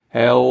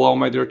Hello,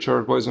 my dear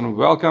church boys, and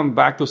welcome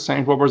back to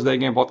St. Robert's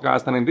Daygame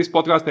podcast. And in this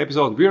podcast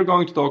episode, we are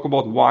going to talk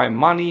about why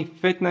money,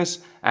 fitness,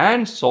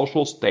 and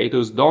social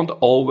status don't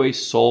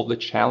always solve the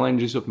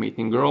challenges of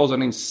meeting girls,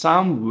 and in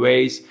some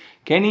ways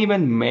can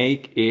even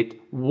make it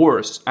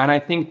worse. And I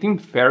think Tim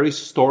Ferriss'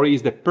 story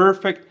is the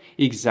perfect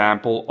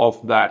example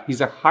of that.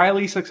 He's a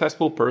highly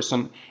successful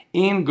person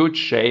in good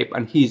shape,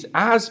 and he's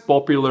as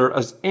popular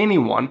as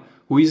anyone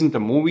who isn't a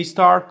movie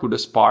star could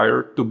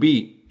aspire to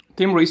be.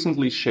 Tim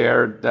recently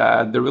shared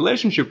that the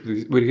relationship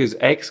with his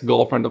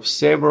ex-girlfriend of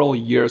several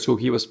years who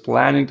he was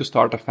planning to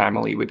start a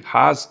family with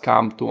has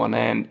come to an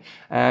end.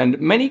 And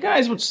many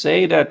guys would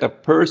say that a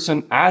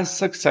person as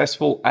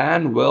successful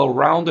and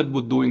well-rounded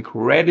would do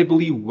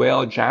incredibly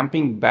well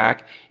jumping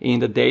back in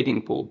the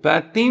dating pool.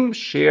 But Tim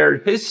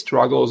shared his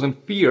struggles and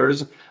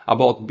fears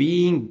about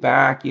being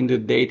back in the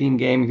dating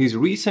game in his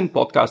recent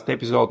podcast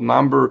episode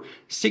number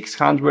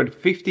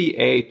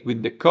 658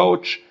 with the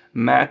coach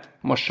Matt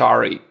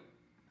Moshari.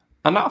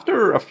 And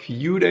after a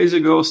few days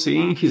ago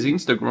seeing his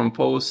Instagram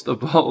post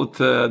about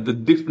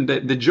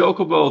the joke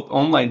about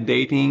online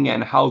dating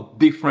and how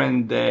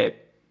different the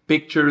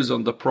pictures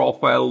on the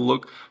profile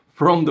look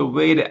from the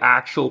way the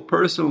actual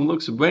person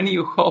looks when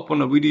you hop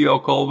on a video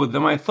call with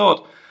them, I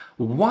thought,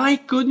 why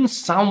couldn't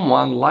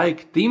someone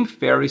like Tim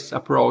Ferriss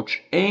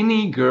approach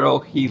any girl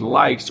he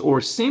likes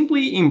or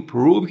simply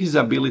improve his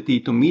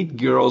ability to meet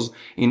girls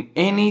in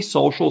any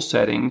social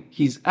setting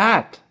he's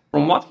at?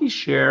 From what he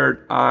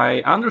shared,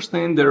 I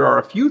understand there are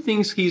a few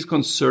things he's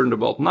concerned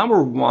about.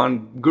 Number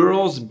one,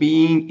 girls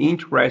being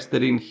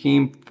interested in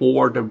him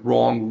for the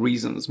wrong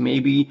reasons.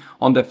 Maybe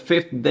on the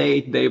fifth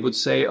date, they would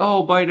say,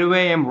 oh, by the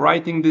way, I'm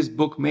writing this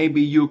book.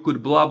 Maybe you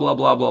could blah, blah,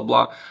 blah, blah,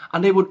 blah.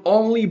 And they would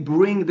only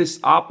bring this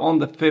up on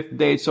the fifth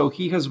date. So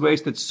he has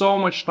wasted so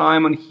much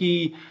time and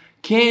he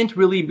can't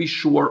really be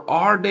sure,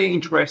 are they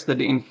interested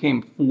in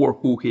him for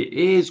who he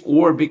is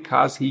or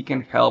because he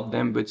can help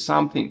them with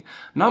something.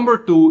 Number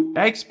two,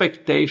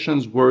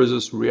 expectations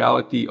versus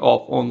reality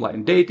of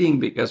online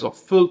dating because of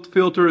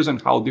filters and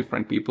how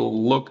different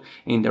people look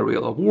in the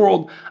real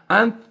world.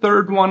 And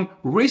third one,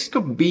 risk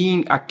of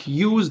being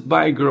accused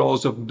by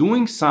girls of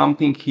doing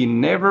something he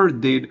never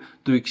did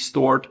to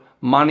extort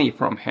money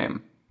from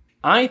him.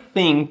 I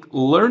think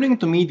learning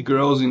to meet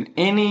girls in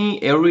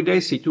any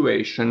everyday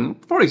situation,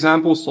 for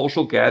example,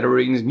 social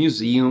gatherings,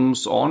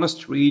 museums, on a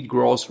street,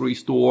 grocery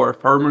store,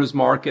 farmer's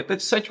market,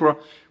 etc.,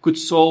 could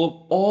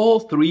solve all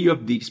three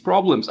of these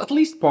problems, at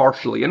least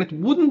partially, and it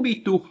wouldn't be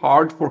too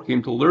hard for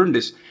him to learn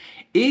this.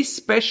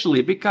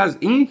 Especially because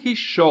in his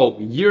show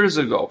years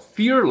ago,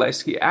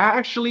 Fearless, he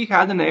actually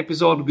had an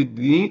episode with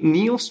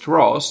Neil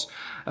Strauss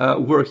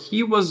where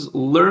he was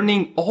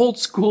learning old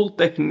school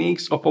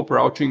techniques of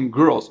approaching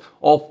girls.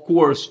 Of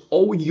course,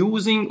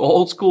 using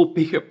old school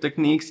pickup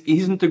techniques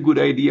isn't a good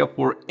idea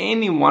for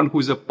anyone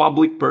who's a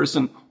public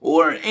person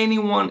or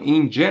anyone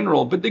in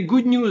general. But the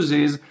good news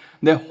is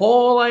the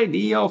whole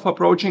idea of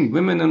approaching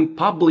women in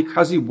public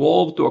has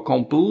evolved to a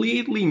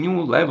completely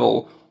new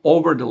level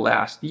over the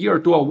last year,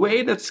 to a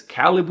way that's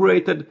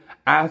calibrated,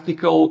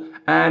 ethical,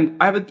 and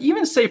I would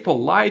even say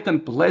polite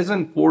and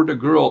pleasant for the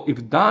girl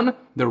if done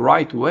the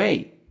right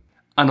way.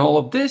 And all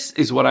of this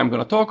is what I'm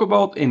going to talk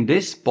about in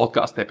this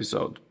podcast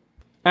episode.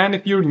 And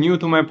if you're new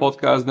to my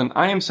podcast, then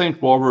I am St.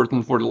 Robert,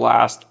 and for the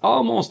last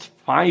almost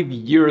 5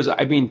 years,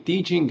 I've been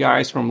teaching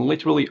guys from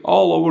literally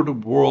all over the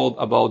world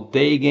about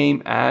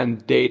daygame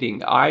and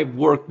dating. I've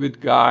worked with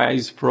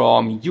guys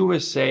from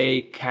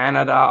USA,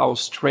 Canada,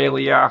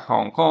 Australia,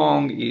 Hong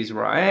Kong,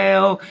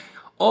 Israel,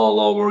 all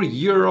over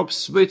Europe,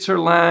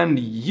 Switzerland,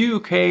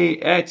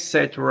 UK,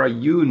 etc.,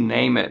 you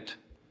name it.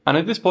 And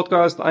in this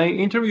podcast, I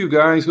interview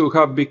guys who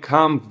have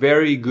become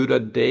very good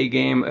at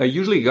daygame,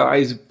 usually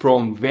guys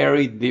from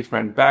very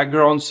different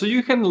backgrounds, so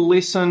you can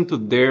listen to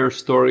their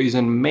stories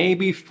and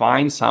maybe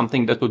find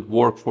something that would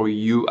work for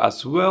you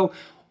as well.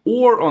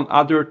 Or on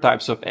other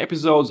types of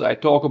episodes, I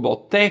talk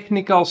about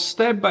technical,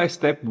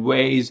 step-by-step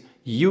ways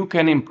you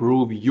can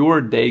improve your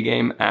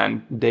daygame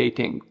and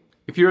dating.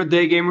 If you're a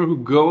daygamer who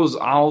goes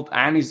out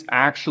and is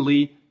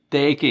actually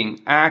taking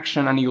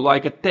action and you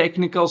like a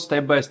technical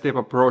step-by-step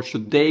approach to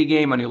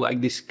daygame and you like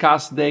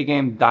discuss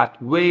daygame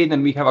that way,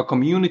 then we have a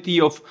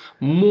community of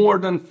more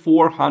than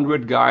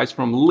 400 guys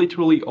from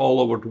literally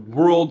all over the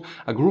world,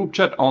 a group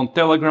chat on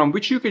Telegram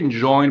which you can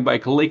join by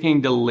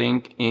clicking the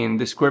link in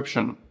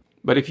description.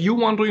 But if you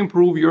want to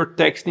improve your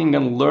texting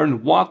and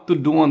learn what to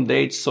do on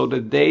dates so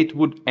the date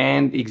would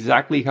end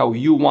exactly how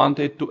you want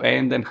it to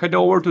end, then head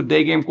over to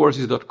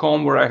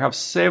daygamecourses.com where I have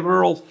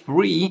several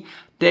free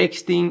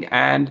texting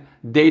and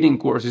dating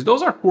courses.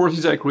 Those are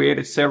courses I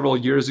created several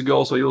years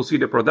ago, so you'll see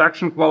the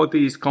production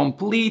quality is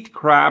complete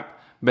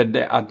crap, but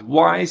the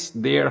advice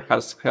there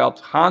has helped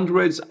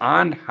hundreds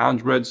and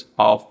hundreds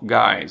of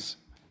guys.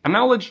 And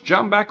now let's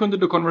jump back into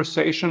the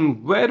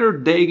conversation whether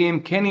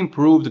daygame can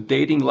improve the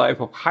dating life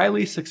of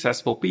highly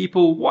successful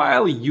people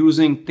while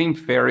using Tim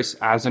Ferriss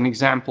as an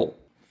example.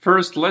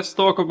 First, let's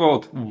talk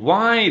about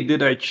why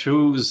did I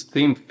choose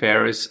Tim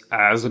Ferriss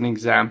as an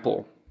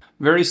example.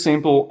 Very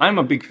simple. I'm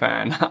a big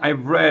fan.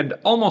 I've read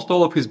almost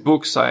all of his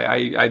books.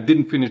 I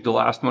didn't finish the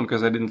last one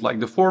because I didn't like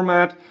the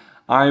format.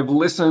 I've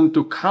listened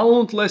to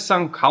countless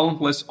and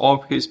countless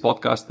of his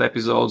podcast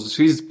episodes.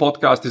 His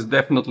podcast is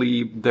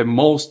definitely the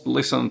most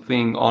listened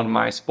thing on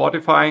my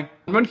Spotify.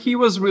 When he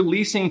was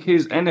releasing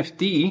his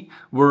NFT,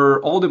 where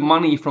all the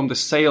money from the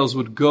sales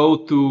would go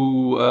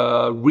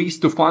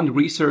to fund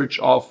research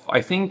of,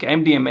 I think,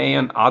 MDMA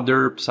and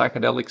other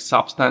psychedelic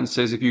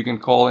substances, if you can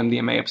call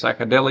MDMA a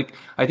psychedelic.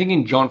 I think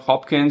in Johns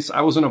Hopkins,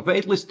 I was on a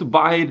wait list to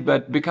buy it,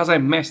 but because I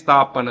messed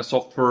up on the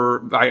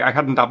software, I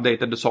hadn't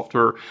updated the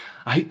software,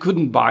 I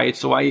couldn't buy it.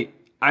 So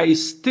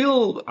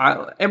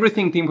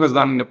everything Tim has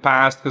done in the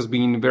past has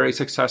been very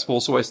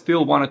successful. So I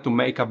still wanted to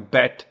make a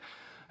bet,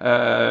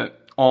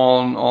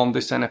 on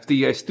this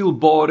NFT. I still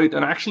bought it.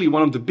 And actually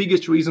one of the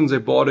biggest reasons I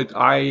bought it,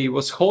 I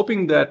was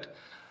hoping that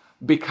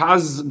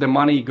because the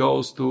money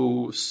goes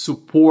to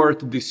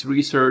support this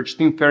research,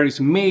 Tim Ferriss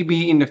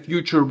maybe in the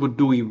future would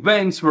do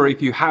events where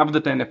if you have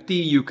that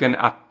NFT, you can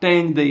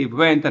attend the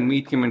event and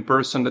meet him in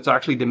person. That's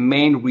actually the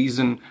main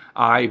reason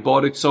I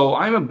bought it. So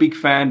I'm a big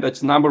fan.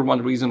 That's number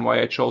one reason why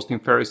I chose Tim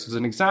Ferriss as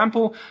an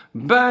example.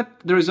 But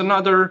there is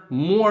another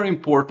more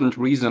important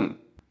reason.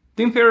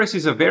 Tim Ferriss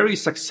is a very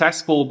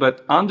successful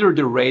but under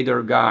the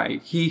radar guy.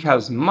 He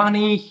has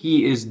money,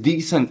 he is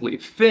decently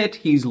fit,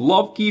 he's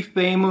low-key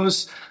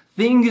famous.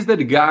 Things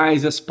that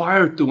guys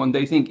aspire to when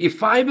they think,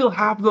 if I will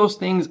have those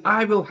things,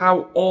 I will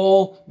have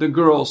all the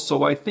girls.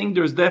 So I think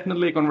there's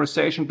definitely a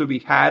conversation to be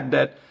had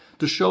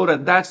to show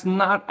that that's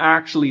not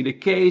actually the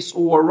case,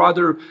 or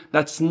rather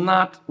that's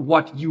not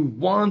what you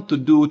want to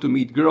do to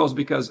meet girls,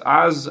 because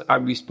as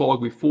we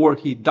spoke before,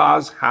 he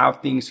does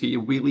have things he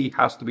really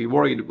has to be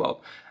worried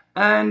about.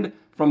 And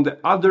from the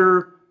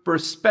other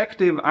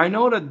perspective, I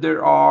know that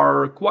there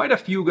are quite a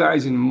few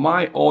guys in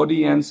my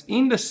audience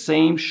in the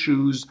same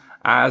shoes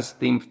as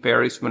Tim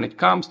Ferriss when it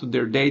comes to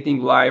their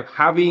dating life,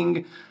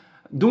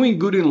 doing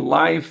good in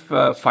life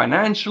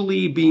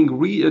financially,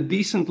 being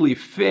decently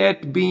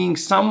fit, being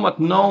somewhat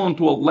known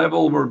to a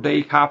level where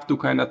they have to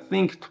kind of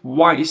think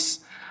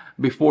twice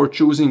before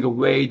choosing a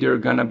way they're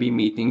gonna be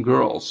meeting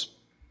girls.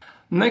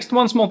 Next,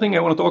 one small thing I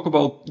want to talk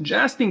about,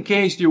 just in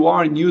case you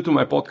are new to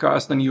my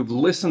podcast and you've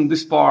listened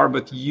this far,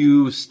 but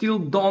you still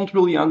don't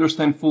really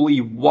understand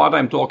fully what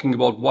I'm talking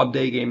about, what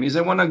Daygame is,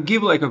 I want to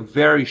give like a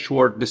very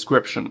short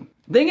description.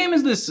 Daygame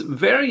is this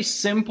very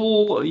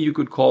simple, you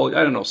could call it,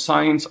 I don't know,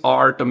 science,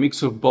 art, a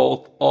mix of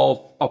both,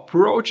 of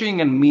approaching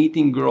and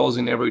meeting girls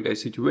in everyday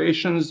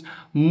situations.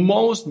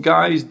 Most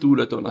guys do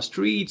that on a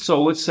street.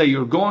 So let's say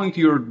you're going to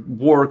your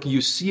work,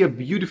 you see a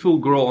beautiful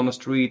girl on the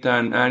street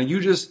and you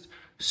just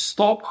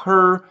stop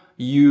her,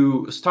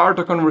 you start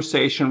a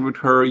conversation with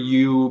her,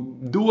 you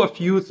do a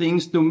few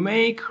things to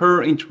make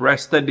her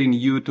interested in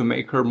you, to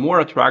make her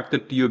more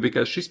attracted to you,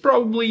 because she's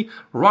probably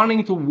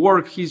running to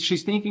work,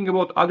 she's thinking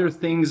about other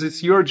things.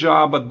 It's your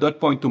job at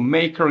that point to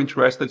make her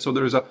interested. So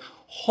there's a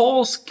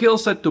whole skill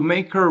set to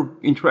make her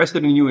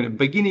interested in you in the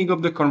beginning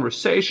of the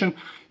conversation.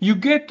 You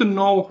get to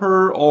know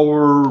her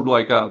over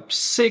like a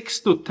 6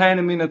 to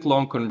 10 minute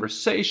long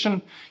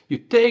conversation. You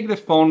take the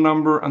phone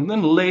number and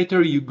then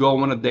later you go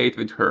on a date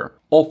with her.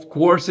 Of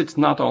course, it's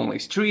not only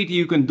street.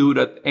 You can do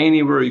that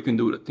anywhere. You can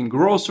do that in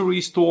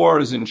grocery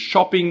stores, in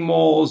shopping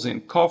malls,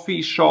 in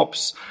coffee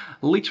shops.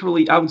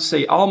 Literally, I would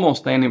say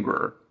almost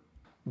anywhere.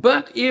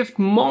 But if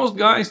most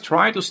guys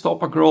try to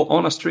stop a girl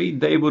on a street,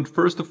 they would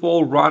first of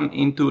all run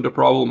into the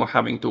problem of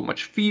having too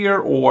much fear,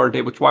 or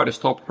they would try to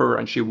stop her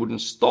and she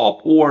wouldn't stop,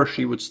 or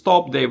she would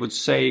stop, they would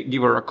say,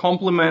 give her a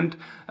compliment,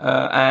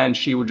 and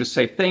she would just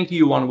say thank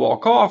you and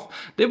walk off.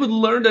 They would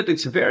learn that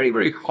it's very,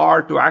 very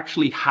hard to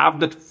actually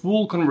have that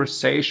full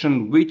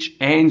conversation which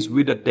ends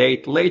with a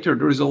date later.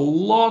 There is a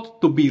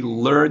lot to be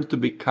learned to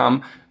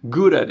become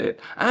good at it.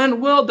 And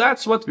well,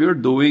 that's what we're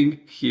doing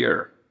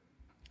here.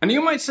 And you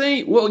might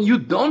say, well, you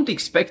don't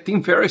expect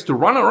Tim Ferriss to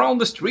run around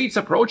the streets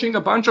approaching a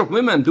bunch of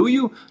women, do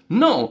you?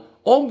 No,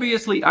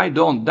 obviously I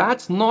don't.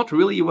 That's not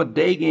really what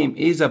Daygame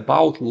is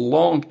about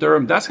long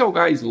term. That's how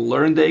guys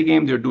learn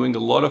Daygame. They're doing a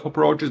lot of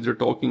approaches. They're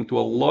talking to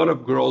a lot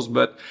of girls.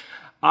 But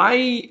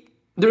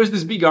there's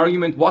this big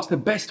argument, what's the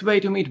best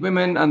way to meet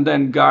women? And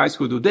then guys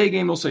who do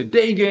Daygame will say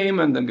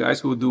Daygame. And then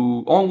guys who do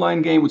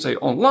online game would say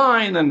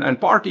online.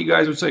 And party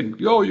guys would say,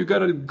 yo, you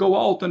gotta go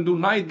out and do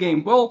night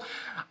game. Well,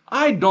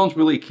 I don't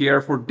really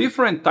care. For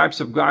different types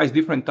of guys,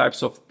 different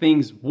types of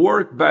things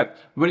work. But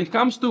when it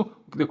comes to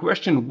the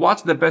question,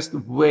 what's the best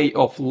way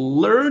of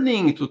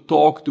learning to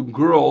talk to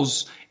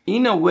girls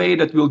in a way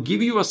that will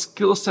give you a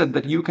skill set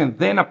that you can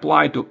then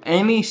apply to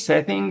any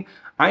setting,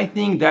 I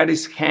think that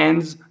is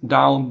hands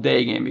down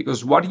Daygame.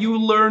 Because what you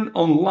learn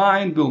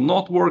online will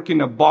not work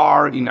in a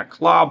bar, in a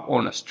club,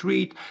 on a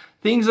street.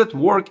 Things that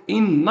work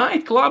in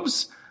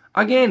nightclubs,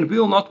 again,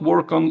 will not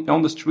work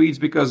on the streets,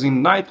 because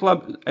in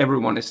nightclub,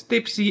 everyone is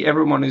tipsy,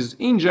 everyone is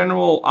in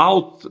general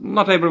out,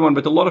 not everyone,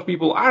 but a lot of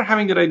people are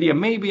having that idea,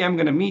 maybe I'm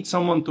gonna meet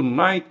someone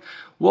tonight.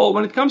 Well,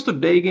 when it comes to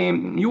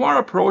Daygame, you are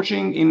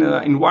approaching in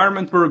an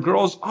environment where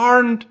girls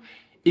aren't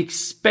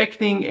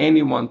expecting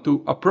anyone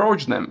to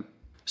approach them.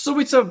 So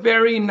it's a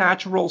very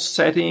natural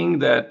setting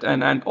that,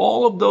 and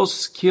all of those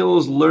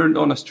skills learned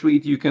on a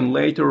street you can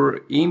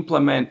later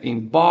implement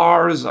in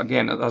bars,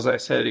 again, as I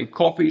said, in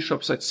coffee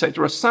shops,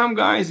 etc. Some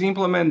guys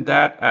implement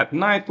that at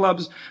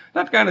nightclubs.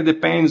 That kind of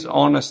depends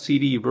on a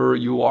city where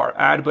you are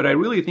at, but I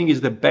really think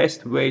it's the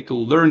best way to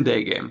learn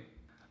day game.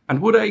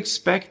 And would I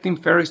expect Tim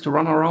Ferriss to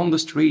run around the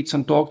streets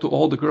and talk to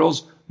all the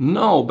girls?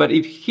 No, but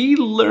if he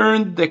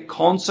learned the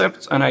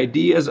concepts and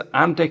ideas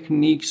and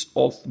techniques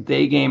of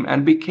Daygame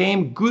and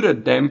became good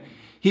at them,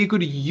 he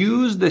could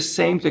use the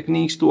same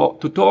techniques to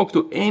talk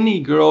to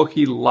any girl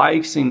he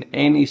likes in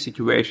any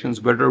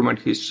situations, whether when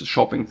he's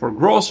shopping for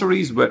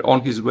groceries, whether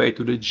on his way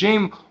to the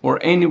gym,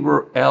 or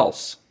anywhere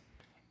else.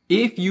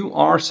 If you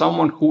are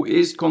someone who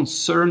is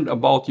concerned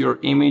about your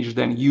image,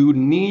 then you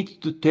need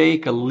to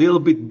take a little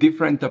bit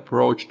different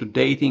approach to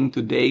dating,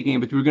 to Daygame,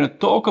 but we're going to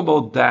talk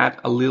about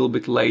that a little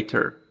bit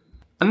later.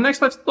 And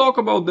next, let's talk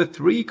about the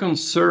 3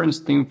 concerns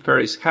Tim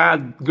Ferriss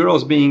had,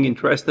 girls being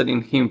interested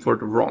in him for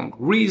the wrong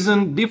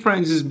reason,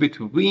 differences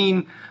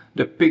between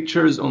the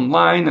pictures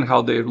online and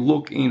how they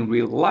look in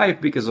real life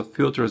because of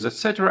filters,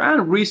 etc.,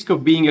 and risk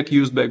of being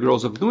accused by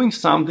girls of doing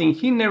something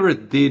he never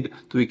did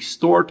to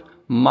extort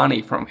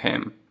money from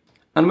him.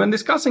 And when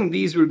discussing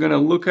these, we're going to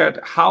look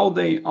at how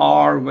they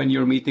are when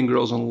you're meeting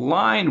girls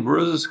online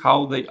versus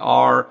how they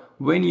are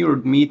when you're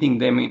meeting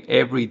them in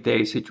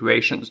everyday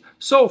situations.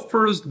 So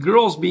first,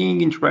 girls being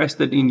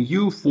interested in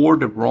you for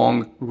the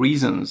wrong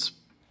reasons.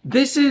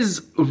 This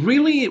is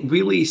really,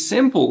 really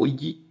simple.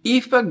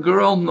 If a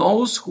girl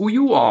knows who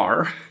you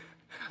are,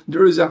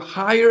 there is a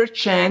higher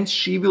chance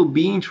she will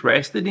be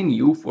interested in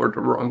you for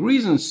the wrong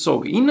reasons.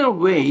 So in a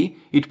way,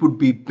 it would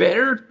be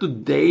better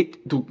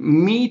to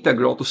meet a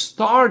girl, to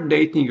start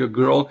dating a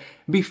girl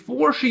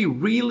before she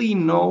really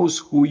knows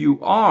who you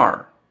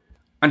are.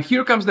 And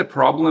here comes the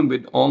problem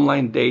with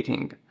online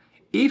dating.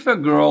 If a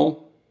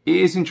girl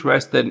is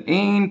interested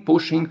in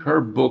pushing her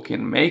book,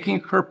 in making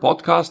her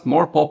podcast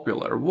more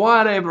popular,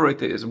 whatever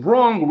it is,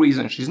 wrong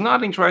reason. She's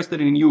not interested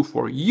in you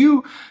for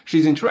you.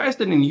 She's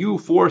interested in you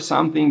for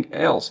something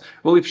else.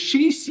 Well, if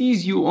she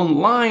sees you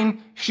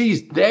online,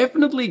 she's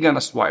definitely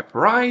gonna swipe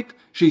right.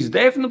 She's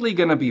definitely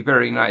gonna be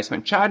very nice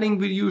when chatting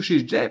with you.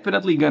 She's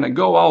definitely gonna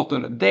go out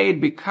on a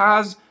date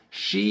because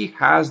she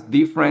has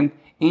different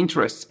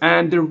interests.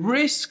 And the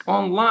risk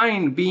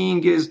online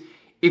being is,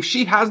 if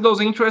she has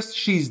those interests,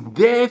 she's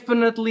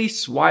definitely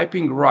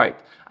swiping right.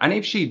 And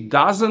if she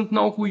doesn't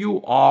know who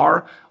you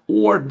are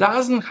or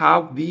doesn't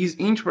have these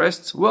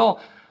interests,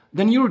 well,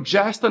 then you're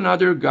just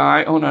another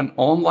guy on an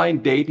online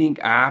dating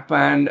app.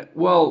 And,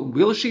 well,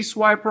 will she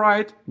swipe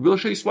right? Will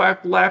she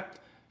swipe left?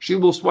 She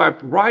will swipe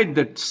right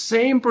the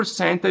same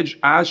percentage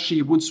as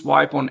she would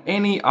swipe on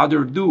any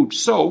other dude.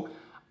 So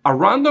a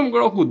random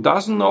girl who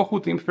doesn't know who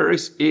Tim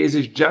Ferriss is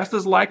just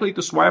as likely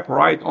to swipe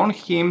right on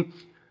him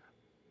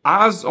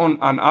as on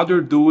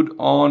another dude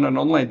on an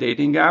online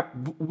dating app,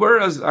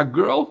 whereas a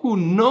girl who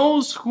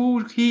knows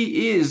who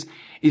he is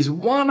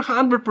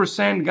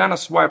 100% gonna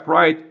swipe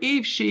right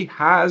if she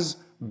has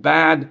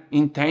bad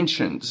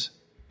intentions.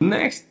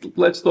 Next,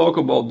 let's talk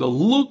about the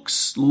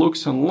looks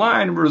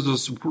online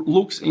versus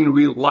looks in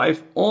real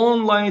life.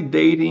 Online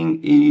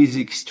dating is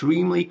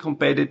extremely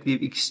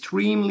competitive,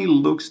 extremely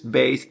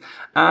looks-based,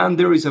 and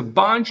there is a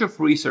bunch of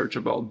research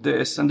about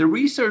this, and the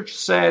research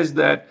says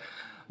that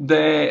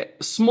the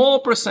small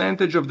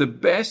percentage of the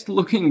best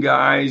looking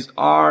guys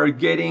are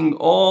getting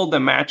all the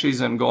matches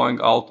and going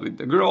out with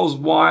the girls,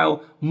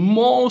 while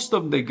most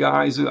of the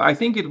guys, I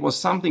think it was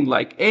something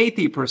like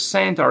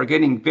 80%, are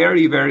getting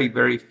very, very,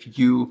 very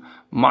few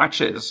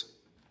matches.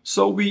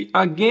 So we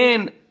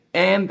again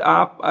end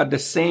up at the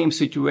same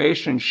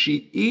situation.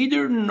 She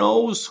either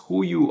knows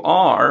who you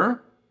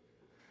are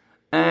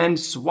and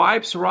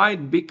swipes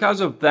right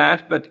because of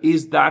that, but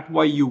is that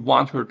why you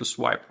want her to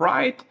swipe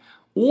right?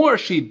 Or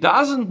she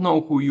doesn't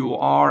know who you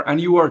are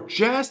and you are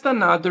just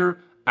another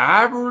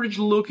average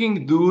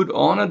looking dude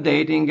on a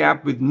dating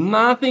app with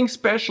nothing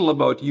special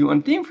about you.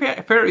 And Tim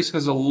Ferriss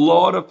has a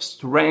lot of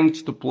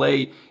strengths to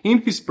play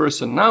in his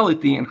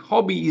personality and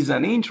hobbies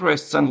and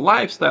interests and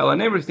lifestyle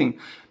and everything.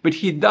 But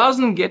he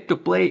doesn't get to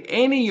play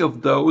any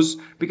of those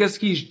because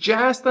he's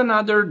just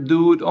another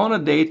dude on a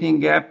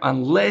dating app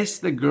unless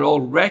the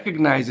girl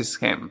recognizes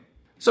him.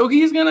 So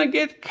he's gonna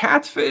get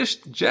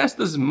catfished just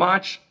as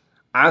much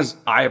as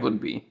I would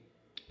be.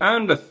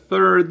 And the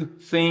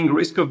third thing,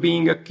 risk of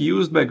being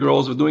accused by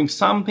girls of doing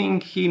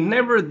something he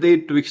never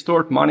did to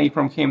extort money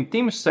from him.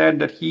 Tim said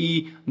that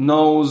he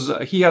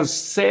has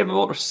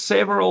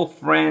several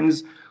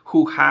friends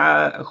who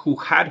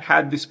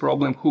had this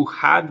problem, who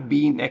had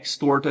been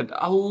extorted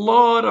a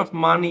lot of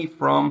money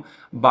from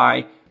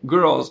by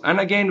girls. And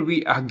again,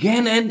 we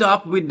end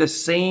up with the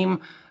same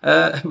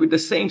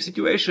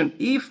situation.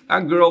 If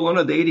a girl on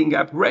a dating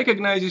app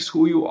recognizes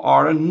who you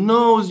are and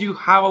knows you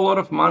have a lot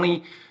of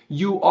money,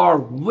 you are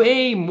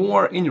way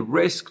more in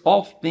risk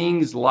of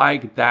things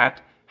like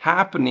that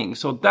happening.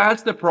 So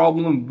that's the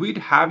problem with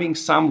having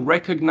some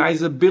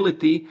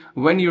recognizability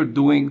when you're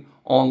doing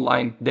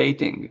online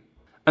dating.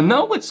 And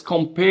now let's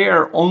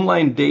compare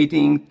online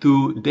dating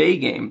to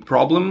Daygame.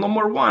 Problem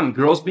number one,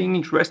 girls being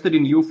interested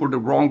in you for the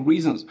wrong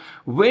reasons.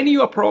 When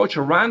you approach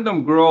a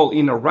random girl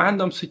in a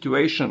random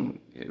situation,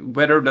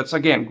 whether that's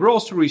again,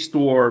 grocery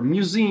store,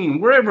 museum,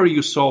 wherever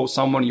you saw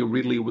someone you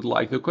really would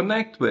like to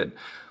connect with,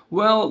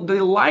 well,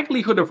 the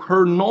likelihood of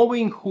her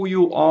knowing who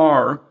you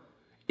are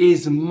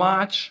is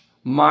much,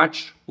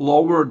 much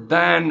lower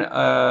than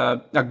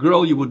a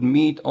girl you would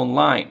meet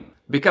online.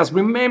 Because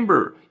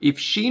remember, if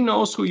she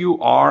knows who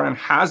you are and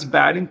has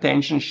bad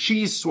intentions,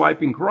 she's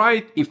swiping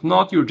right. If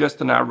not, you're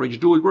just an average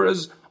dude.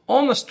 Whereas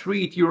on the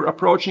street, you're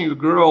approaching a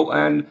girl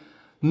and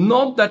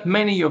not that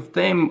many of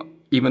them,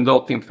 even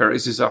though Tim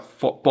Ferriss is a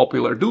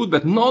popular dude,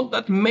 but not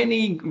that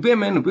many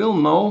women will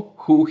know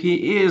who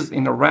he is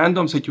in a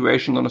random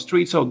situation on the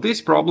street. So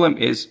this problem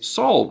is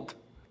solved.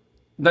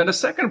 Then the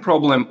second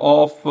problem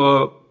of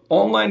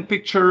online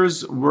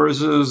pictures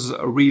versus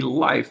real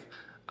life.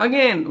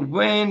 Again,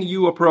 when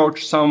you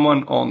approach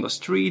someone on the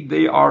street,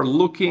 they are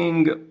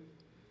looking,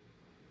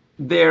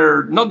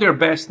 they're not their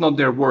best, not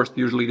their worst,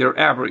 usually they're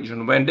average.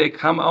 And when they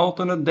come out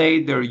on a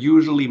date, they're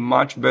usually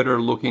much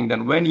better looking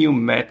than when you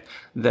met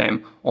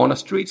them on a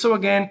street. So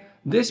again,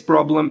 this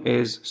problem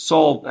is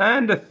solved.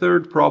 And the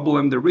third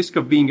problem, the risk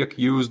of being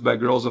accused by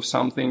girls of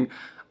something.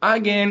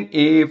 Again,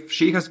 if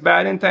she has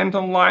bad intent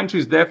online,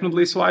 she's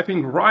definitely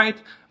swiping right.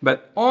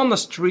 But on the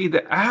street,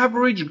 the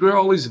average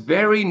girl is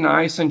very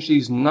nice and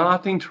she's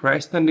not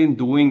interested in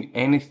doing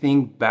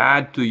anything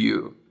bad to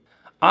you.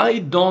 I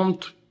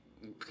don't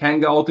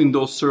hang out in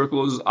those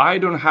circles. I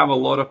don't have a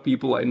lot of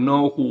people I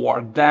know who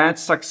are that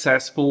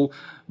successful,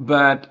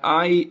 but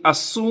I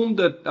assume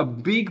that a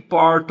big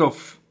part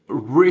of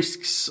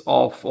risks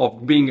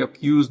of being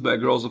accused by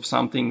girls of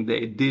something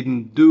they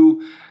didn't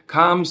do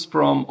comes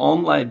from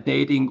online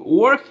dating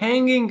or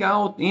hanging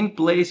out in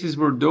places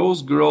where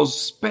those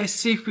girls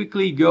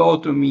specifically go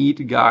to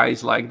meet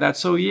guys like that.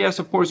 So yes,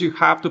 of course, you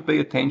have to pay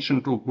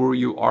attention to where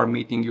you are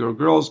meeting your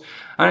girls.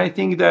 And I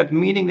think that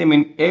meeting them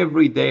in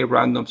everyday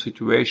random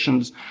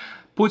situations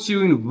puts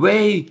you in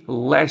way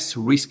less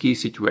risky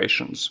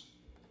situations.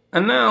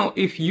 And now,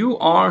 if you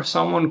are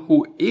someone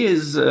who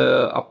is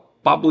a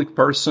public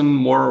person,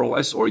 more or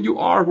less, or you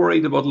are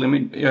worried about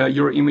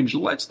your image,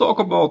 let's talk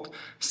about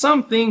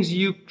some things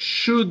you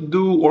should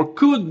do or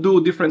could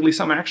do differently,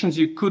 some actions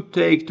you could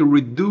take to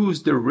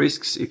reduce the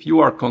risks if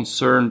you are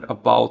concerned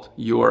about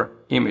your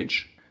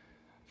image.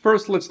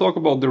 First, let's talk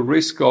about the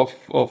risk of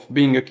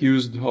being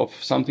accused of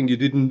something you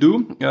didn't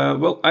do.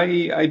 Well,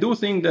 I do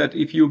think that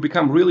if you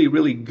become really,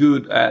 really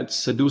good at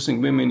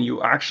seducing women,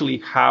 you actually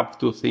have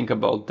to think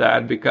about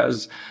that,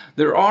 because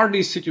there are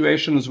these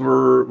situations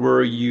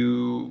where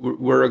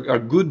a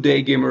good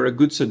day gamer, a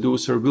good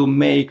seducer will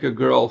make a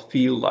girl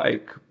feel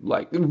like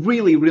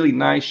really, really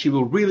nice. She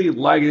will really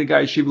like the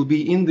guy. She will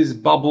be in this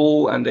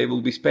bubble and they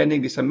will be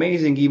spending this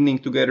amazing evening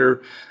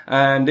together,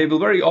 and they will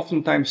very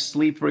oftentimes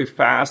sleep very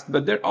fast.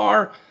 But there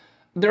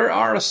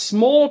are a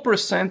small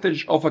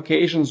percentage of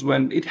occasions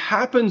when it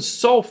happens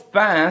so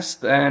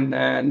fast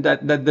and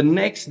that the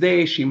next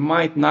day she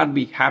might not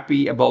be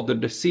happy about the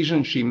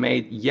decision she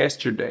made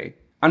yesterday.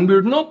 And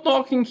we're not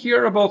talking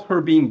here about her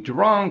being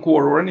drunk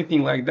or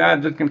anything like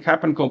that. That can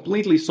happen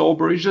completely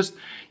sober. It's just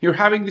you're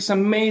having this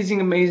amazing,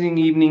 amazing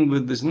evening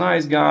with this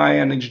nice guy,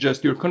 and it's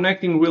just you're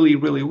connecting really,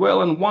 really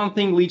well, and one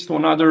thing leads to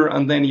another,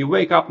 and then you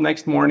wake up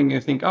next morning and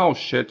you think, oh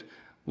shit,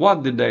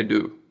 what did I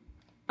do?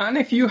 And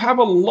if you have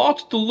a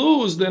lot to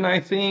lose, then I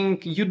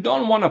think you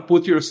don't want to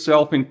put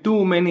yourself in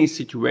too many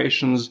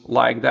situations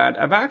like that.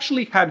 I've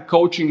actually had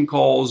coaching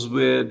calls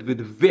with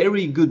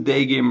very good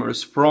day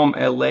gamers from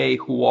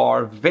LA who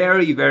are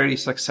very, very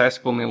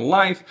successful in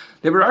life.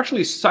 They were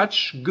actually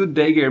such good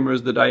day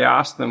gamers that I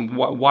asked them,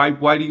 why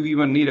do you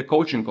even need a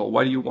coaching call?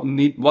 What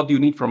do you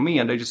need from me?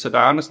 And they just said,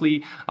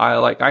 honestly,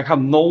 I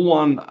have no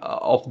one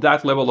of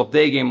that level of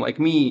day game like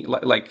me,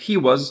 like he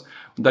was,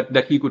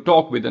 that he could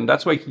talk with, and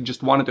that's why he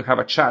just wanted to have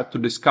a chat to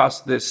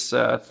discuss this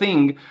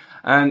thing.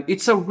 And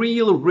it's a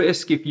real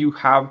risk if you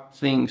have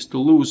things to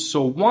lose.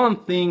 So one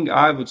thing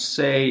I would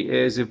say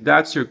is, if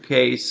that's your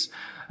case,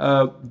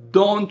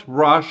 don't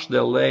rush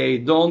delay,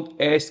 don't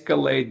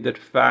escalate that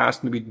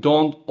fast. Maybe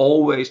don't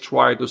always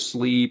try to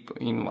sleep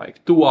in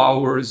like 2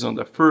 hours on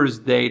the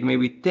first date.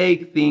 Maybe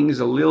take things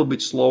a little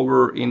bit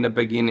slower in the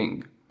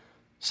beginning.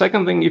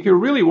 Second thing, if you're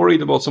really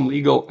worried about some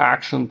legal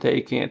action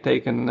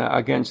taken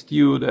against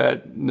you,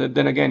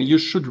 then again, you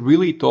should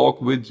really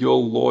talk with your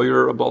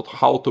lawyer about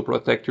how to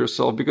protect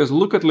yourself. Because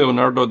look at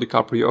Leonardo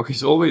DiCaprio.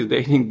 He's always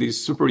dating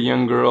these super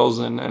young girls.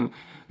 And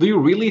do you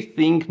really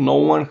think no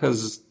one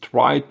has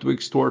tried to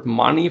extort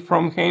money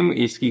from him?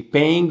 Is he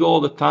paying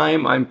all the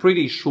time? I'm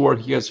pretty sure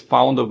he has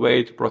found a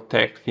way to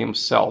protect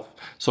himself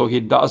so he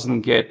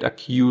doesn't get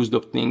accused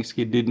of things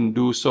he didn't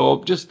do.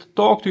 So just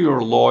talk to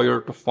your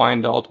lawyer to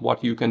find out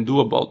what you can do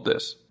about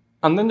this.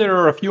 And then there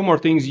are a few more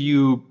things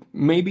you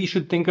maybe you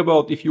should think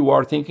about, if you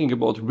are thinking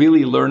about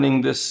really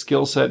learning this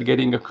skill set,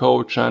 getting a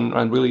coach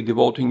and really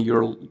devoting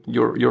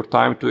your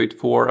time to it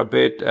for a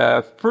bit.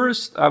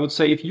 First, I would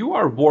say if you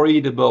are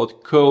worried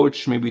about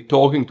coach, maybe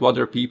talking to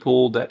other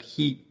people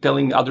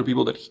telling other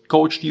people that he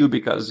coached you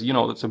because,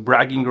 that's a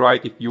bragging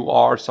right. If you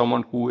are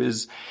someone who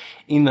is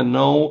in the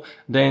know,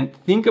 then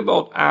think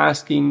about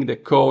asking the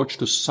coach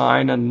to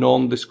sign a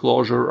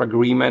non-disclosure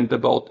agreement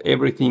about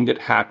everything that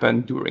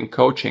happened during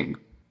coaching.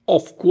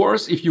 Of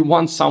course, if you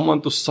want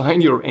someone to sign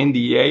your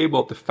NDA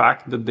about the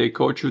fact that they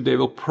coach you, they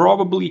will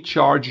probably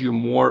charge you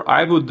more.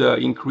 I would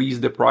increase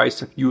the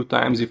price a few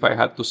times if I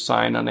had to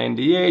sign an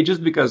NDA,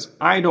 just because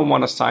I don't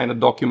want to sign a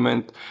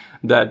document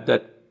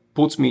that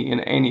puts me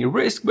in any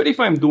risk. But if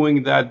I'm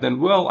doing that, then,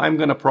 well, I'm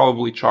going to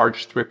probably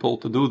charge triple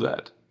to do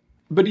that.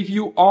 But if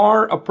you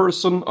are a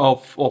person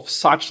of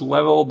such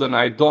level, then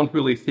I don't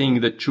really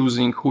think that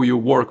choosing who you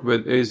work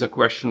with is a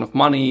question of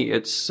money.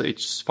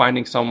 It's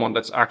finding someone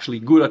that's actually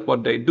good at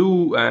what they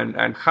do,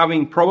 and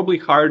having probably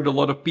hired a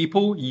lot of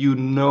people, you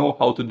know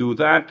how to do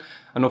that.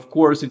 And of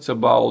course, it's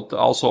about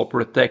also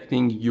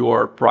protecting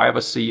your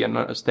privacy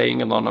and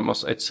staying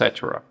anonymous,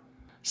 etc.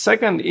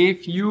 Second,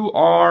 if you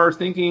are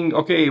thinking,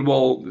 okay,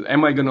 well,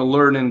 am I going to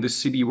learn in the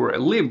city where I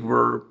live,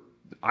 where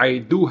I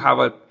do have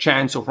a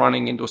chance of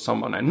running into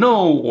someone I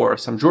know or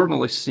some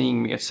journalist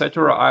seeing me,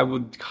 etc., I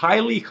would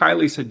highly,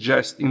 highly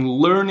suggest in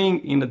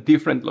learning in a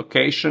different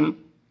location.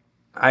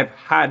 I've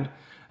had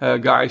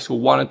guys who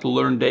wanted to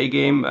learn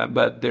Daygame,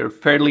 but they're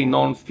fairly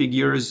known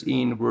figures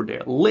in where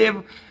they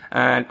live.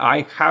 And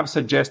I have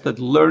suggested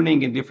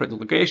learning in different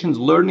locations,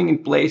 learning in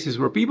places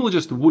where people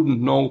just wouldn't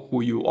know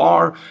who you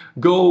are.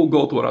 Go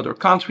to another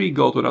country,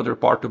 go to another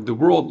part of the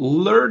world,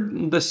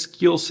 learn the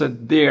skill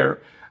set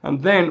there.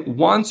 And then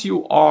once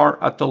you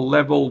are at the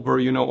level where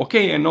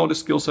okay, I know the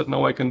skill set,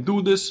 now I can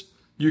do this,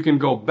 you can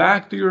go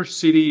back to your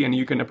city and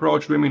you can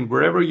approach women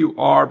wherever you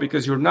are,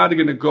 because you're not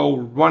going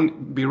to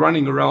be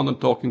running around and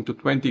talking to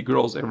 20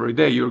 girls every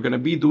day. You're going to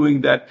be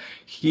doing that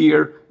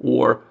here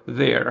or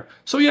there.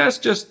 So yes,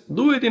 just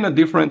do it in a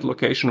different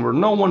location where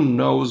no one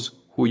knows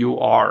who you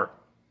are.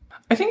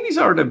 I think these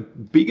are the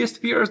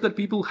biggest fears that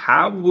people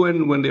have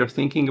when they're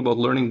thinking about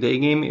learning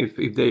Daygame,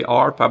 if they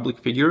are public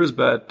figures.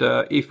 But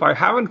if I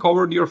haven't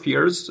covered your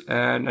fears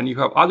and you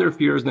have other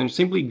fears, then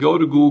simply go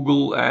to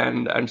Google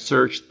and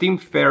search Tim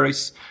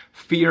Ferriss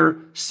fear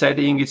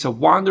setting. It's a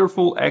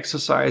wonderful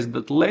exercise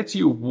that lets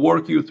you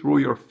work you through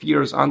your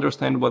fears,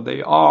 understand what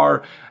they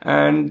are,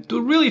 and to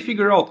really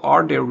figure out,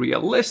 are they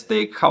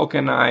realistic? What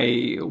can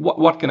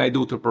I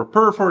do to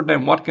prepare for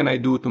them? What can I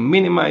do to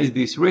minimize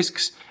these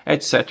risks,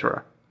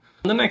 etc.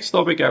 The next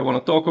topic I want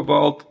to talk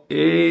about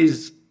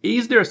is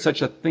there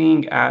such a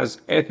thing as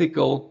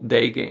ethical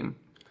Daygame?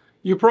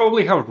 You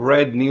probably have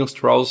read Neil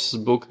Strauss's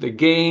book, The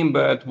Game,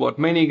 but what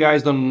many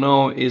guys don't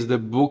know is the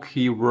book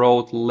he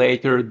wrote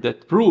later, The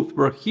Truth,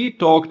 where he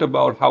talked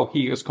about how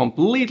he has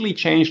completely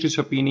changed his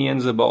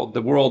opinions about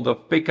the world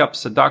of pickup,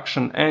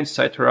 seduction,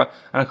 etc.,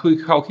 and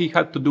how he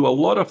had to do a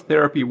lot of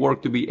therapy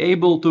work to be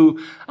able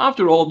to,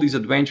 after all these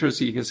adventures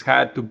he has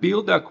had, to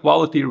build a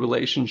quality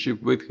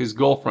relationship with his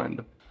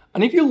girlfriend.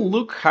 And if you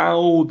look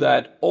how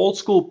that old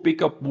school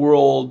pickup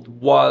world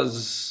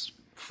was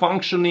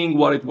functioning,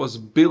 what it was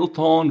built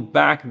on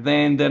back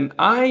then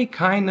I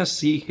kind of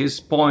see his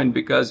point.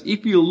 Because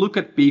if you look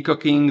at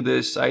peacocking,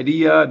 this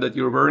idea that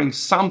you're wearing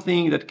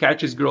something that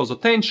catches girls'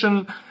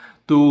 attention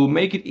to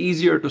make it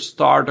easier to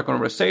start a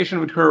conversation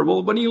with her,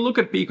 well, when you look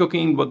at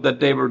peacocking, what that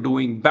they were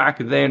doing back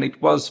then,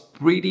 it was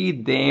pretty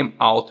damn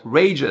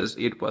outrageous.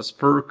 It was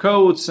fur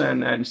coats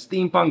and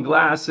steampunk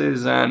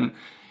glasses, and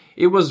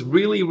it was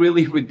really,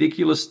 really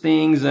ridiculous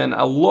things, and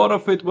a lot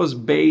of it was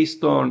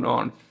based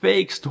on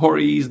fake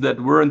stories that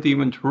weren't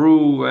even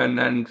true,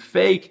 and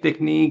fake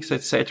techniques,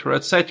 etc.,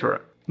 etc.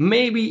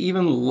 Maybe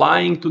even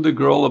lying to the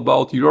girl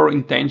about your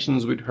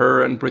intentions with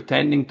her and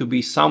pretending to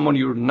be someone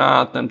you're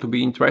not and to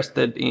be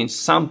interested in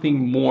something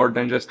more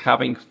than just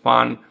having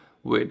fun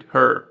with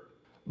her.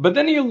 But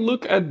then you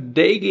look at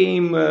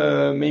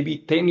Daygame maybe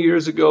 10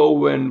 years ago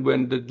when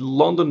the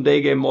London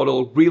Daygame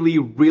model really,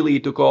 really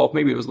took off.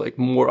 Maybe it was like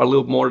a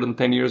little more than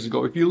 10 years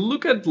ago. If you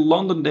look at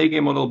London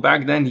Daygame model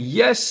back then,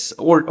 yes,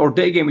 or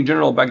Daygame in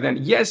general back then,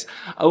 yes,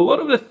 a lot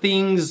of the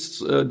things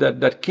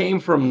that came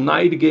from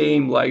Night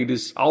Game, like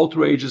this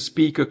outrageous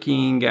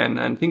peacocking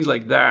and things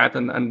like that,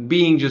 and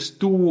being just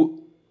too,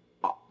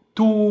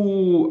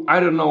 I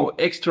don't know,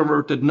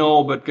 extroverted,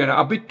 no, but kind of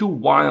a bit too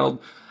wild.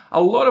 A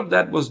lot of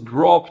that was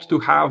dropped to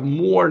have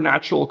more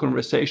natural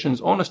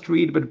conversations on a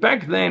street, but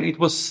back then it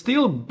was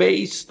still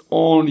based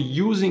on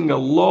using a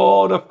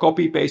lot of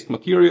copy-paste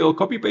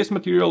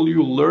material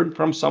you learned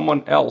from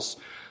someone else.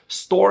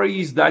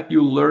 Stories that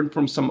you learned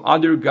from some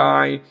other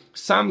guy.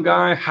 Some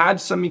guy had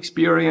some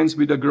experience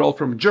with a girl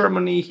from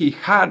Germany. He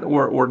had,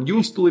 or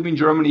used to live in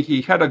Germany.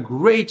 He had a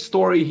great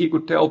story he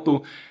could tell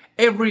to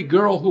every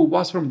girl who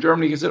was from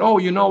Germany. He said, oh,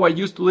 I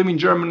used to live in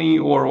Germany,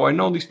 or I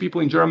know these people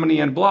in Germany,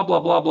 and blah,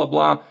 blah, blah, blah,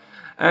 blah.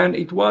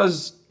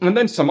 And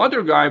then some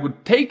other guy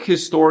would take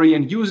his story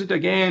and use it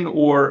again.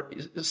 Or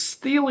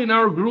still in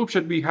our group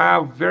chat, we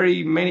have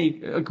very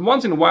many,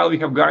 once in a while we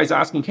have guys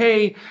asking,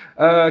 hey,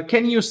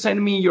 can you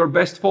send me your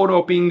best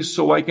photo pings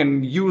so I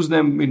can use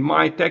them in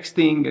my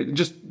texting?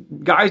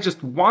 Guys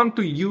just want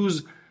to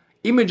use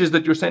images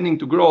that you're sending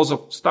to girls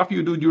of stuff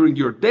you do during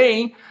your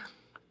day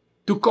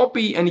to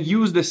copy and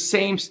use the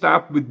same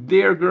stuff with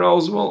their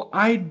girls. Well,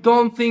 I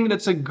don't think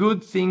that's a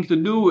good thing to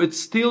do. It's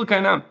still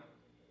kind of,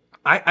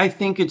 I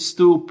think it's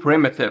too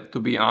primitive, to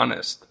be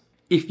honest.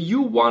 If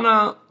you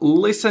wanna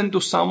listen to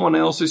someone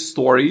else's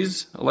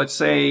stories, let's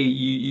say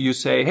you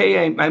say,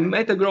 hey, I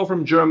met a girl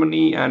from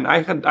Germany and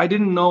I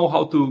didn't know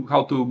how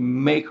to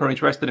make her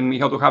interested in me,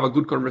 how to have a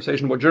good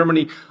conversation about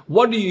Germany.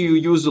 What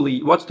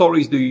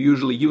stories do you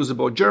usually use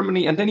about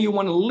Germany? And then you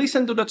want to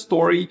listen to that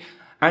story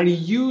and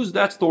use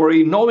that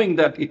story knowing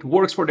that it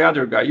works for the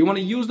other guy. You want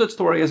to use that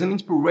story as an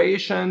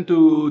inspiration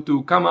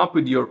to come up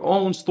with your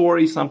own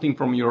story, something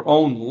from your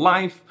own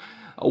life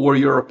or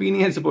your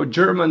opinions about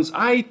Germans.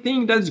 I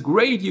think that's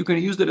great. You can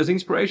use that as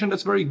inspiration.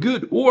 That's very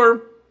good.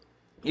 Or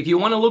if you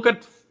want to look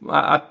at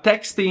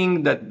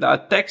texting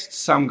that text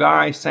some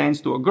guy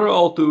sends to a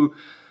girl to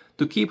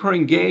keep her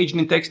engaged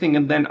in texting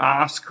and then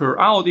ask her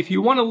out. If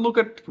you want to look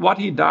at what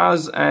he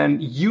does and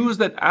use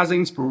that as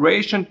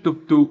inspiration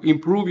to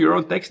improve your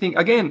own texting,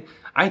 again,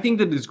 I think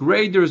that is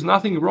great. There's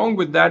nothing wrong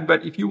with that.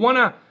 But if you want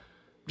to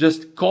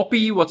just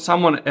copy what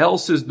someone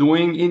else is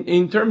doing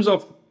in terms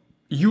of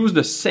use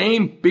the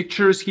same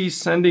pictures he's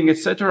sending,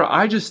 etc.,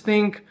 I just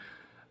think,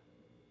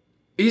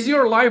 is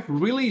your life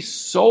really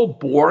so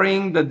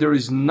boring that there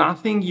is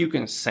nothing you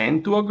can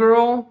send to a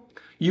girl?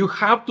 You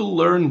have to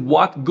learn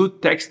what good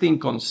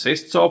texting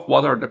consists of,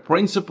 what are the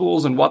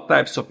principles and what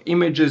types of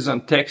images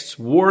and texts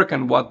work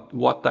and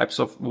what types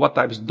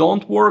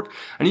don't work.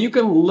 And you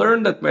can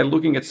learn that by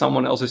looking at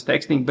someone else's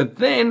texting, but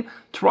then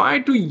try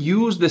to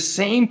use the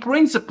same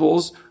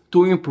principles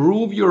to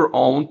improve your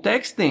own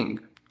texting.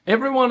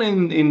 Everyone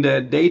in the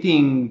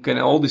dating and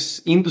all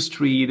this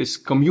industry, this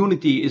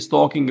community is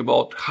talking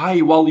about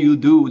high value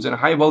dudes and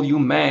high value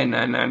men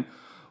and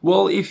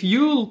well, if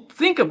you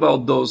think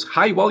about those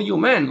high value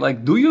men,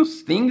 like, do you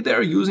think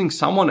they're using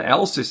someone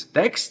else's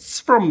texts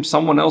from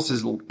someone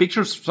else's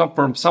pictures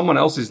from someone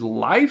else's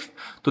life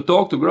to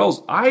talk to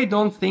girls? I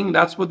don't think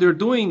that's what they're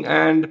doing.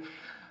 And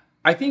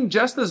I think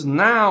just as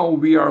now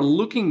we are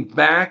looking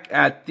back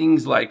at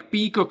things like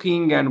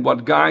peacocking and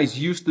what guys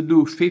used to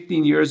do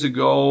 15 years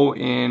ago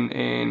in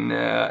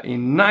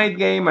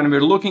Daygame, and we're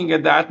looking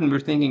at that and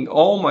we're thinking,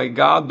 oh my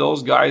God,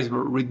 those guys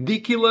were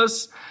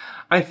ridiculous.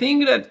 I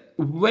think that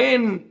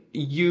when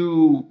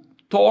you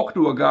talk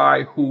to a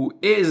guy who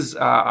is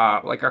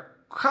like a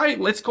high,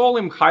 let's call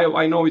him high,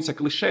 I know it's a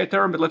cliche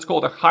term, but let's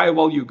call it a high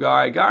value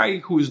guy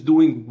who's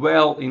doing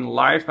well in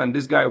life, and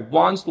this guy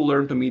wants to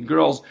learn to meet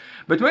girls.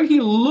 But when he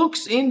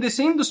looks in this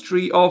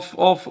industry of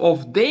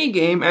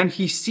Daygame and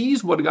he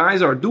sees what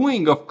guys are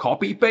doing of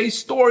copy paste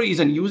stories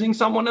and using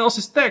someone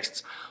else's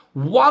texts,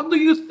 what do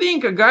you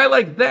think a guy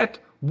like that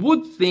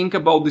would think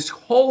about this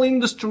whole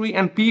industry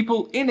and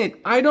people in it?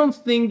 I don't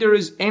think there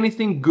is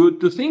anything good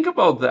to think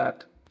about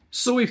that.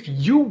 So if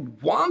you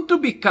want to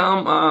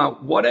become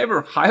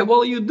whatever high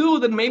value do,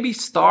 then maybe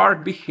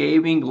start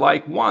behaving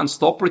like one.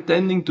 Stop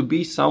pretending to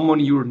be someone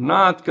you're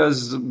not,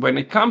 because when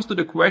it comes to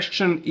the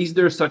question, is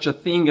there such a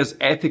thing as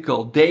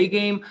ethical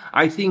Daygame?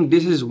 I think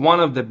this is one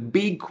of the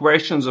big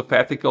questions of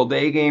ethical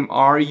Daygame.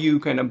 Are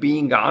you kind of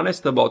being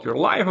honest about your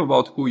life,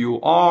 about who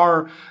you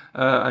are,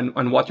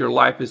 and what your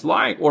life is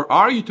like? Or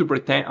are you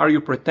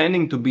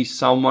pretending to be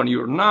someone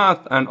you're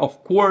not? And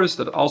of course,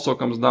 that also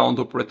comes down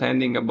to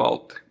pretending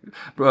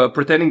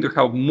to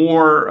have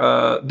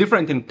more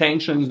different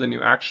intentions than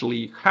you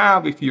actually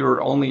have. If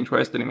you're only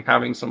interested in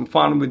having some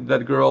fun with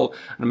that girl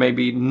and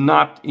maybe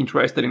not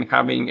interested in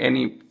having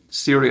any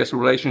serious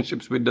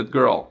relationships with that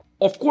girl.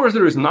 Of course,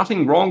 there is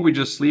nothing wrong with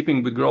just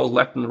sleeping with girls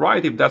left and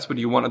right if that's what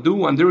you want to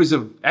do, and there is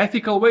an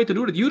ethical way to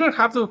do it. You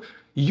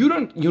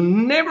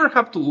never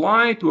have to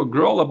lie to a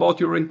girl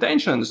about your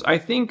intentions. I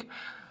think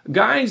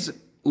guys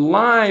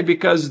lie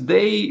because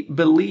they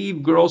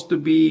believe girls to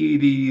be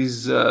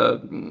these,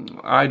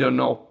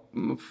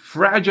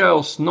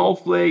 fragile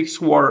snowflakes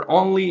who are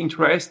only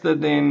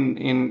interested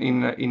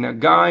in a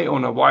guy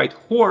on a white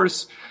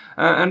horse.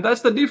 And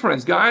that's the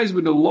difference. Guys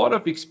with a lot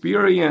of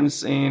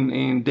experience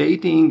in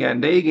dating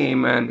and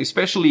Daygame, and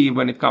especially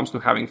when it comes to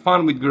having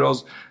fun with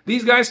girls,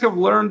 these guys have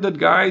learned that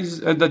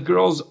that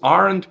girls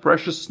aren't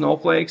precious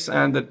snowflakes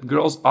and that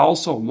girls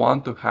also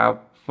want to have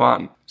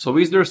fun. So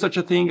is there such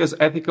a thing as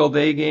ethical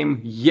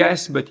Daygame?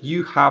 Yes, but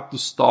you have to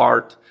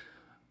start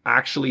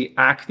actually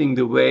acting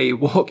the way,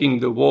 walking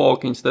the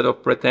walk, instead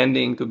of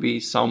pretending to be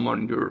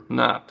someone you're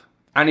not.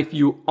 And if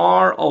you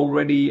are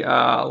already,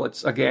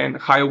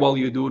 high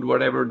value dude,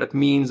 whatever that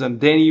means, and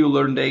then you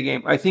learn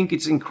Daygame, I think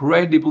it's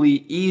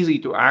incredibly easy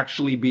to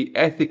actually be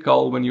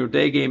ethical when you're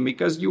Daygame,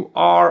 because you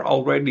are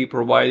already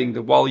providing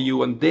the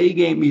value, and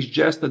Daygame is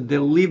just a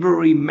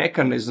delivery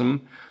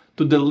mechanism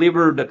to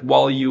deliver that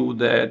value,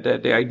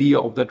 the idea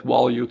of that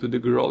value to the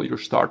girl you're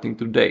starting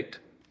to date.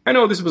 I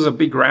know this was a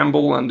big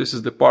ramble, and this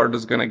is the part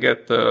that's gonna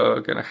get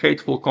kind of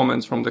hateful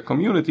comments from the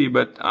community.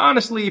 But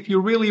honestly, if you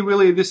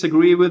really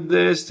disagree with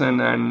this,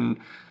 and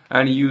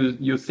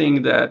you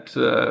think that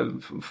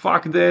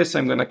fuck this,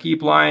 I'm gonna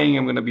keep lying,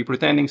 I'm gonna be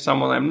pretending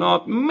someone I'm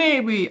not,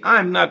 maybe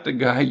I'm not the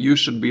guy you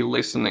should be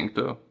listening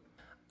to.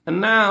 And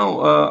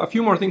now a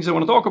few more things I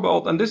want to talk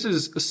about, and this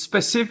is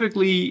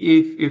specifically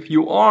if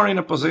you are in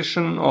a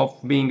position of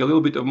being a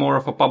little bit more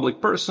of a public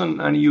person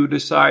and you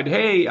decide,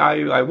 hey,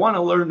 I want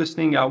to learn this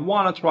thing, I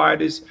want to try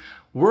this,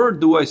 where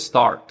do I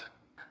start?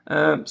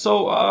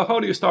 So how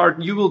do you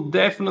start? You will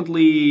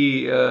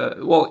definitely,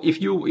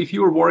 if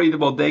you're worried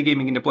about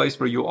daygaming in the place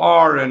where you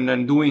are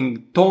and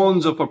doing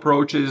tons of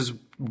approaches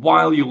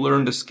while you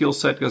learn the skill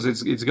set, because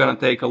it's gonna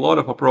take a lot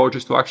of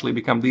approaches to actually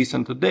become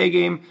decent at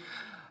daygame.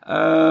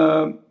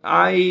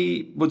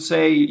 I would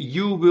say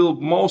you will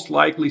most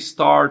likely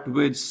start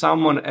with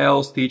someone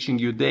else teaching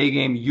you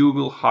daygame. You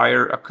will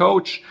hire a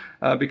coach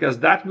because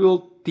that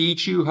will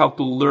teach you how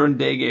to learn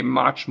daygame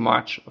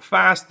much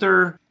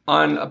faster.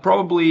 And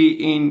probably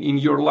in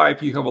your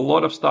life you have a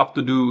lot of stuff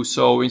to do,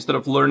 so instead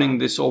of learning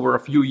this over a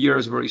few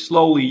years very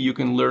slowly, you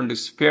can learn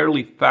this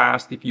fairly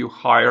fast if you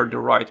hire the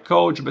right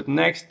coach. But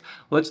next,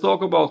 let's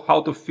talk about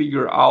how to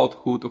figure out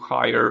who to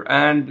hire.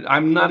 And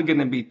I'm not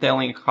gonna be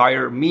telling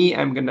hire me.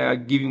 I'm gonna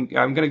give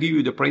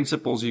you the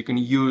principles you can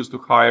use to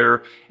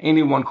hire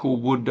anyone who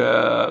would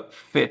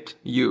fit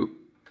you.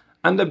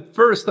 And the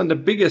first and the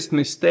biggest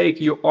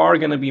mistake you are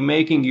going to be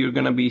making, you're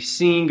going to be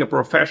seeing a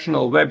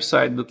professional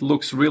website that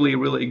looks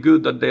really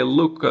good, that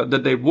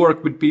they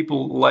work with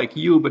people like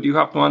you, but you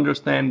have to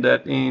understand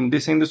that in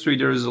this industry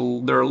there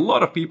are a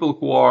lot of people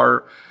who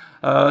are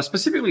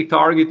specifically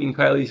targeting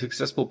highly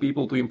successful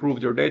people to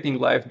improve their dating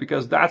life,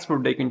 because that's where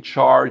they can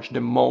charge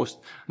the most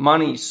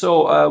money.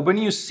 So when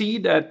you see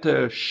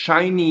that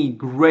shiny,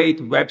 great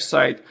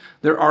website,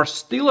 there are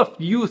still a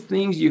few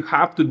things you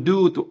have to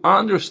do to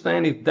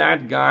understand if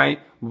that guy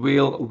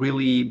will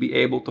really be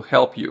able to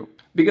help you.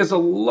 Because a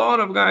lot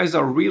of guys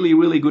are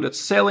really good at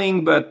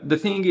selling, but the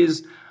thing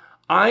is,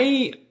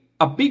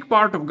 a big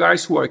part of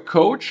guys who I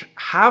coach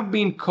have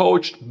been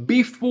coached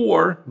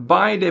before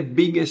by the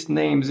biggest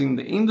names in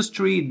the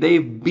industry.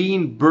 They've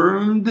been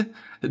burned.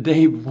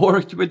 They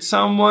worked with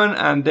someone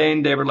and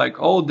then they were like,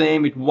 oh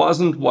damn, it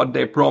wasn't what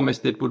they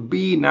promised it would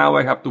be. Now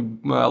I have to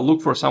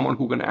look for someone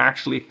who can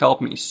actually help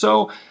me.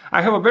 So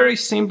I have a very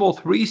simple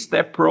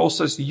 3-step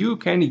process you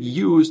can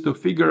use to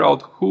figure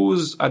out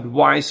whose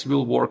advice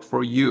will work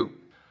for you.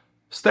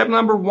 Step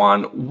number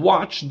 1,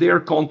 watch their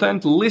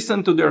content,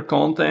 listen to their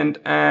content,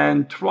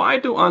 and try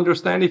to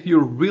understand if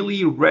you're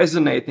really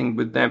resonating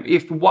with them,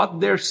 if what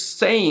they're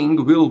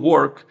saying will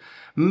work,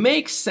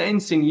 makes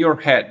sense in your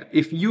head,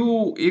 if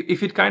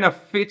it kind of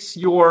fits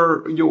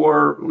your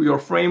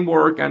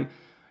framework, and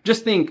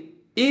just think,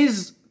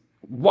 is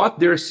what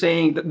they're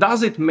saying,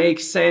 does it make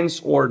sense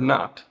or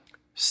not?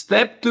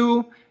 Step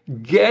 2,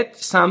 get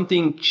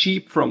something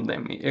cheap from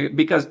them,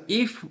 because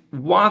if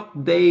what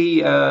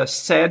they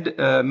said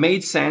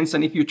made sense,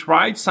 and if you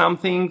tried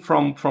something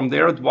from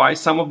their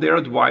advice, some of their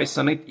advice,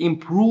 and it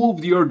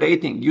improved your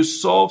dating, you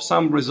saw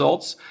some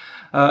results,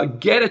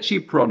 get a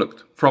cheap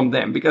product from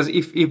them, because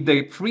if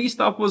the free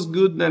stuff was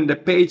good, then the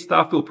paid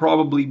stuff will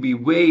probably be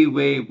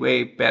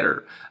way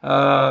better.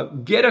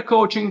 Get a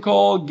coaching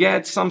call,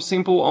 get some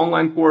simple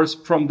online course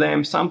from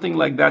them, something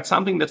like that,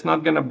 something that's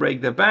not gonna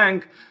break the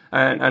bank,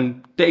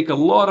 and take a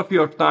lot of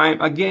your time,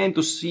 again,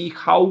 to see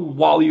how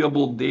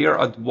valuable their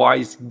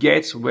advice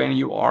gets when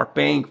you are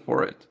paying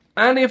for it.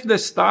 And if the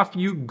stuff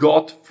you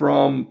got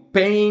from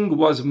paying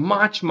was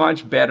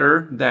much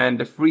better than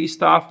the free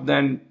stuff,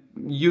 then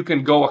you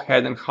can go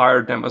ahead and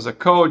hire them as a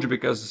coach,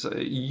 because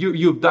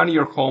you've done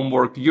your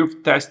homework,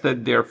 you've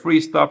tested their free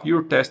stuff,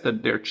 you've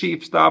tested their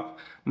cheap stuff.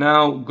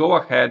 Now go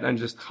ahead and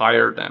just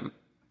hire them.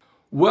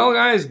 Well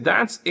guys,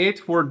 that's it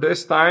for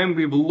this time.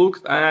 We've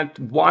looked at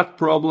what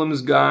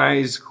problems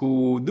guys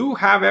who do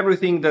have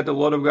everything that a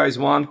lot of guys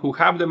want, who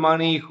have the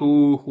money,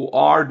 who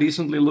are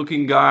decently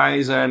looking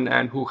guys,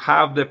 and who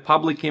have the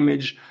public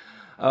image.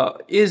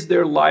 Is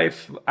their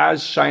life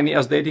as shiny,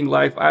 as dating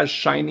life as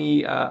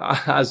shiny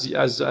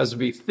as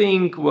we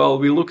think? Well,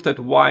 we looked at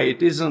why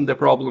it isn't, the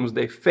problems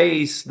they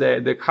face,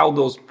 how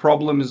those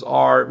problems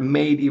are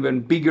made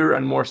even bigger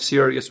and more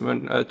serious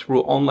when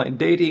through online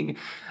dating.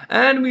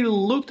 And we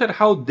looked at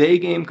how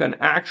Daygame can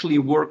actually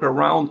work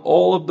around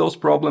all of those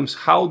problems,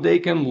 how they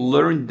can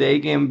learn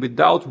Daygame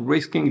without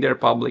risking their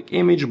public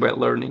image by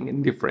learning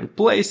in different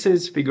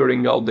places,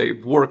 figuring out they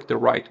work the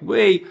right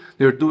way,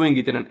 they're doing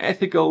it in an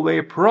ethical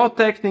way,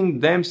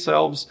 protecting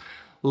themselves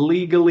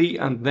legally,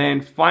 and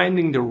then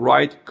finding the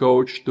right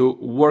coach to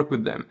work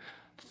with them.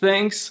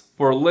 thanks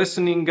for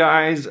listening,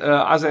 guys.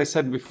 As I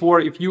said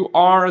before, if you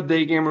are a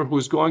day gamer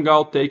who's going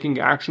out taking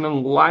action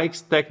and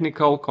likes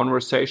technical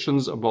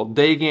conversations about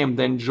day game,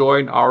 then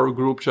join our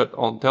group chat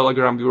on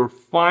Telegram. You will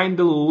find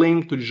the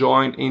link to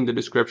join in the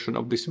description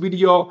of this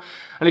video.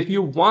 And if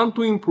you want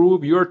to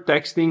improve your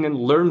texting and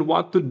learn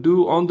what to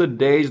do on the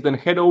days, then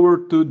head over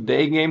to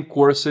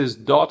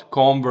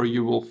daygamecourses.com, where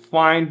you will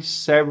find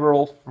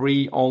several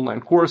free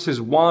online courses,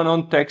 one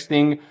on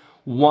texting,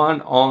 one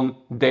on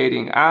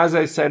dating. As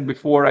I said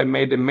before, I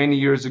made them many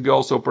years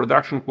ago, so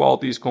production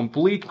quality is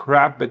complete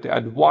crap, but the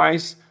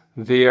advice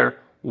there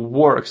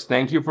works.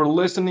 Thank you for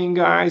listening,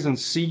 guys, and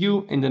see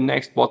you in the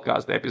next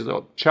podcast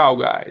episode. Ciao,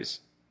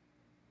 guys.